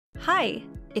Hi!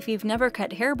 If you've never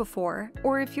cut hair before,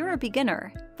 or if you're a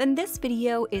beginner, then this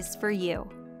video is for you.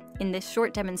 In this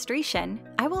short demonstration,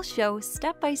 I will show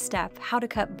step-by-step how to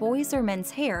cut boys' or men's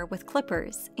hair with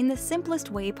clippers in the simplest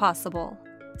way possible.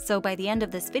 So by the end of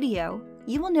this video,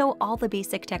 you will know all the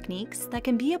basic techniques that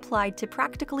can be applied to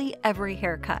practically every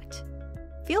haircut.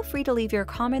 Feel free to leave your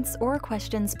comments or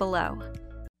questions below.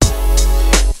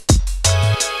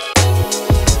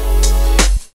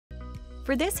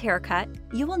 For this haircut,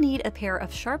 you will need a pair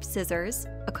of sharp scissors,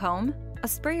 a comb, a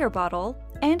sprayer bottle,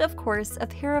 and of course a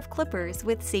pair of clippers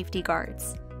with safety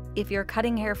guards. If you're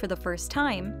cutting hair for the first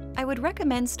time, I would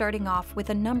recommend starting off with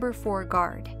a number 4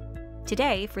 guard.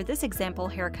 Today, for this example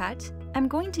haircut, I'm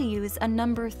going to use a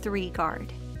number 3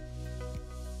 guard.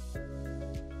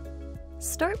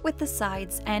 Start with the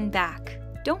sides and back.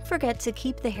 Don't forget to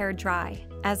keep the hair dry,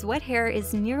 as wet hair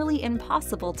is nearly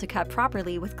impossible to cut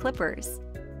properly with clippers.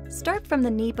 Start from the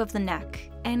nape of the neck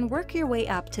and work your way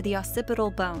up to the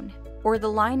occipital bone, or the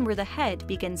line where the head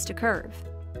begins to curve.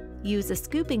 Use a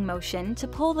scooping motion to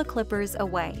pull the clippers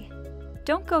away.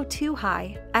 Don't go too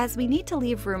high, as we need to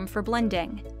leave room for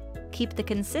blending. Keep the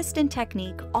consistent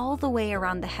technique all the way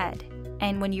around the head,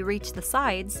 and when you reach the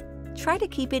sides, try to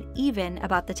keep it even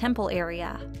about the temple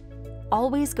area.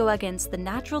 Always go against the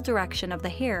natural direction of the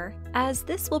hair, as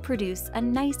this will produce a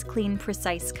nice, clean,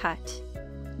 precise cut.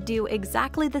 Do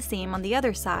exactly the same on the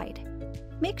other side.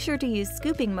 Make sure to use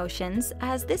scooping motions,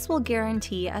 as this will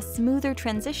guarantee a smoother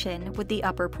transition with the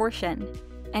upper portion,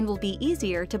 and will be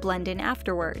easier to blend in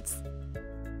afterwards.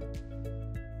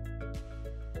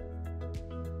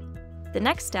 The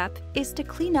next step is to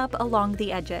clean up along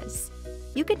the edges.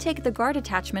 You can take the guard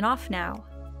attachment off now.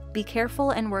 Be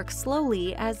careful and work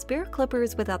slowly, as bare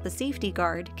clippers without the safety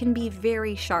guard can be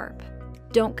very sharp.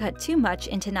 Don't cut too much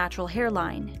into natural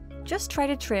hairline. Just try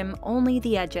to trim only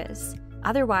the edges.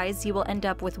 Otherwise, you will end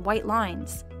up with white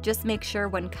lines. Just make sure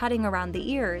when cutting around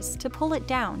the ears to pull it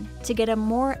down to get a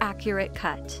more accurate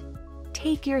cut.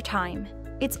 Take your time.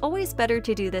 It's always better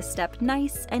to do this step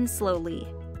nice and slowly.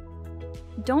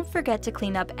 Don't forget to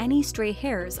clean up any stray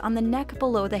hairs on the neck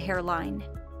below the hairline.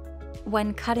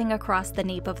 When cutting across the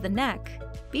nape of the neck,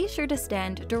 be sure to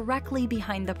stand directly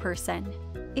behind the person.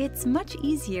 It's much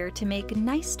easier to make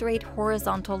nice straight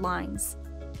horizontal lines.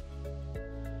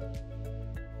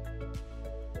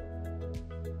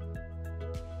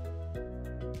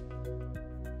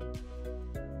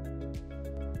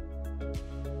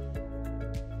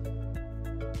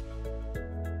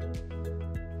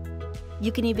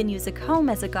 You can even use a comb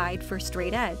as a guide for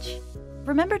straight edge.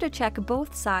 Remember to check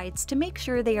both sides to make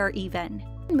sure they are even.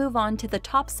 Move on to the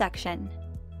top section.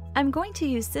 I'm going to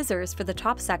use scissors for the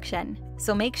top section,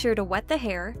 so make sure to wet the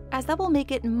hair, as that will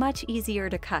make it much easier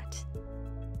to cut.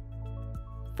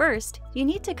 First, you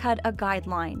need to cut a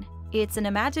guideline. It's an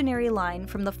imaginary line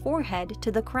from the forehead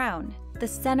to the crown, the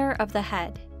center of the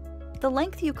head. The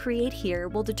length you create here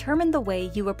will determine the way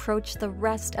you approach the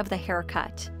rest of the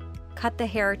haircut. Cut the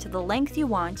hair to the length you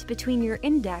want between your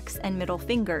index and middle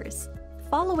fingers,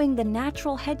 following the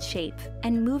natural head shape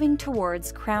and moving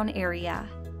towards crown area,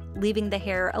 leaving the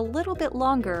hair a little bit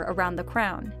longer around the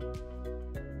crown.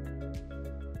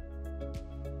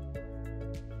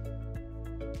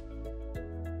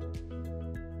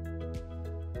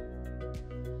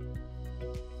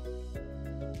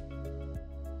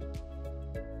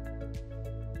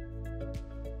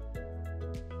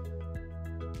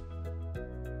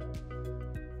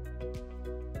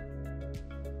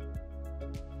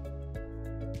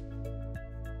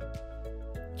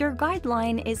 Your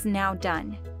guideline is now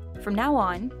done. From now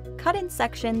on, cut in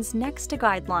sections next to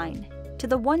guideline, to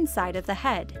the one side of the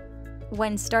head.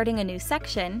 When starting a new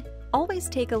section, always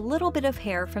take a little bit of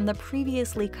hair from the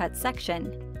previously cut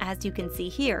section, as you can see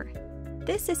here.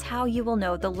 This is how you will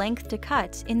know the length to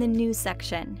cut in the new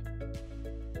section.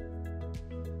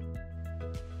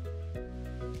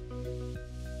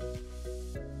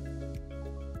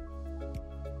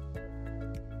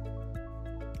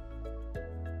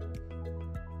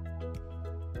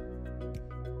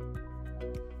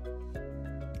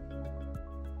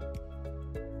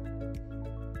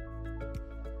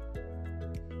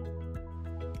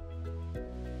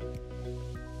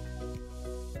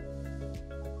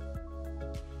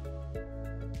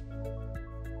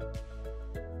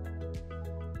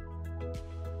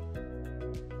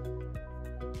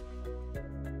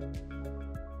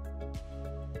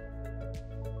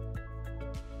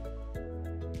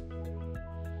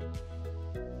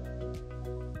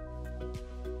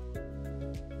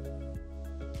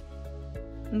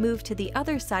 Move to the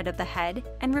other side of the head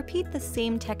and repeat the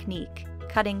same technique,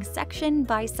 cutting section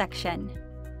by section.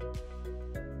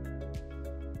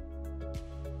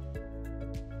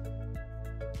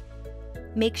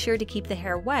 Make sure to keep the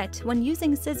hair wet when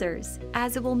using scissors,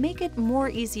 as it will make it more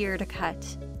easier to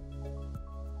cut.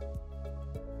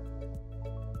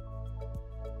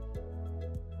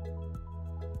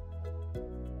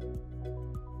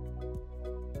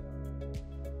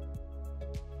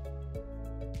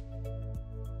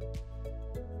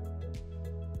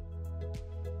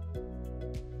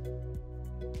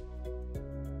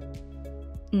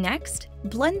 Next,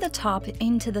 blend the top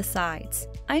into the sides.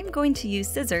 I'm going to use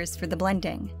scissors for the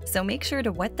blending, so make sure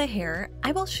to wet the hair.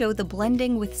 I will show the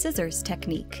blending with scissors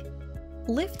technique.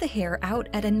 Lift the hair out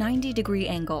at a 90-degree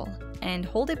angle and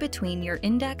hold it between your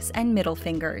index and middle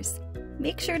fingers.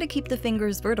 Make sure to keep the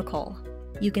fingers vertical.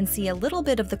 You can see a little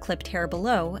bit of the clipped hair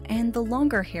below and the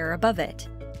longer hair above it.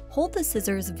 Hold the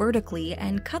scissors vertically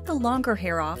and cut the longer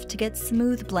hair off to get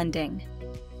smooth blending.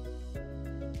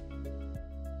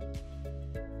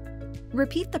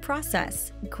 Repeat the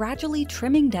process, gradually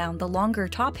trimming down the longer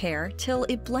top hair till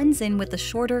it blends in with the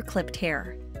shorter clipped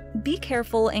hair. Be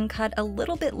careful and cut a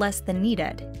little bit less than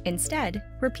needed. Instead,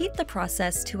 repeat the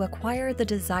process to acquire the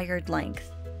desired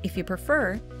length. If you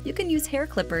prefer, you can use hair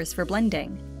clippers for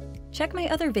blending. Check my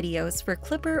other videos for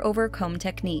clipper over comb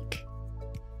technique.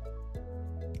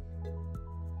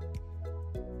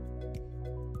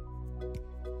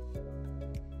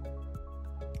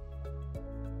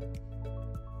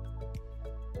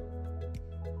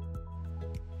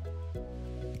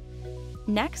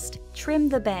 Next, trim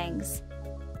the bangs.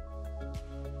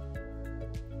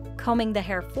 Combing the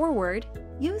hair forward,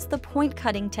 use the point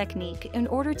cutting technique in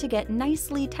order to get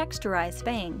nicely texturized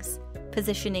bangs,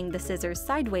 positioning the scissors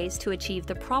sideways to achieve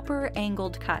the proper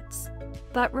angled cuts.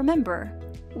 But remember,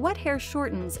 wet hair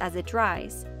shortens as it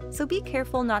dries, so be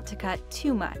careful not to cut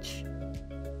too much.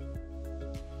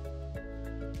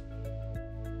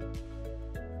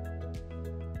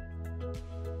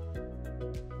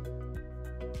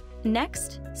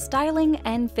 Next, styling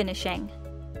and finishing.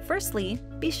 Firstly,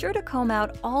 be sure to comb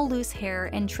out all loose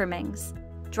hair and trimmings.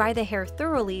 Dry the hair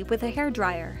thoroughly with a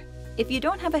hairdryer. If you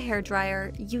don't have a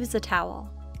hairdryer, use a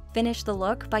towel. Finish the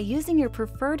look by using your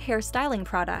preferred hair styling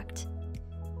product.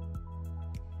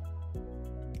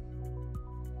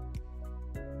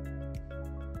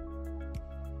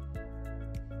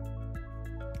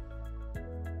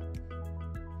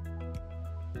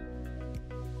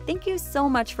 Thank you so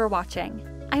much for watching.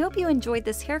 I hope you enjoyed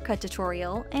this haircut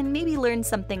tutorial and maybe learned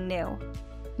something new.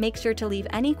 Make sure to leave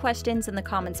any questions in the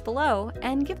comments below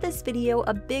and give this video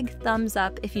a big thumbs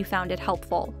up if you found it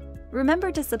helpful.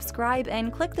 Remember to subscribe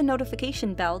and click the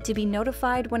notification bell to be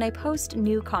notified when I post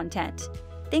new content.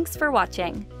 Thanks for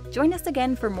watching. Join us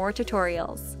again for more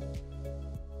tutorials.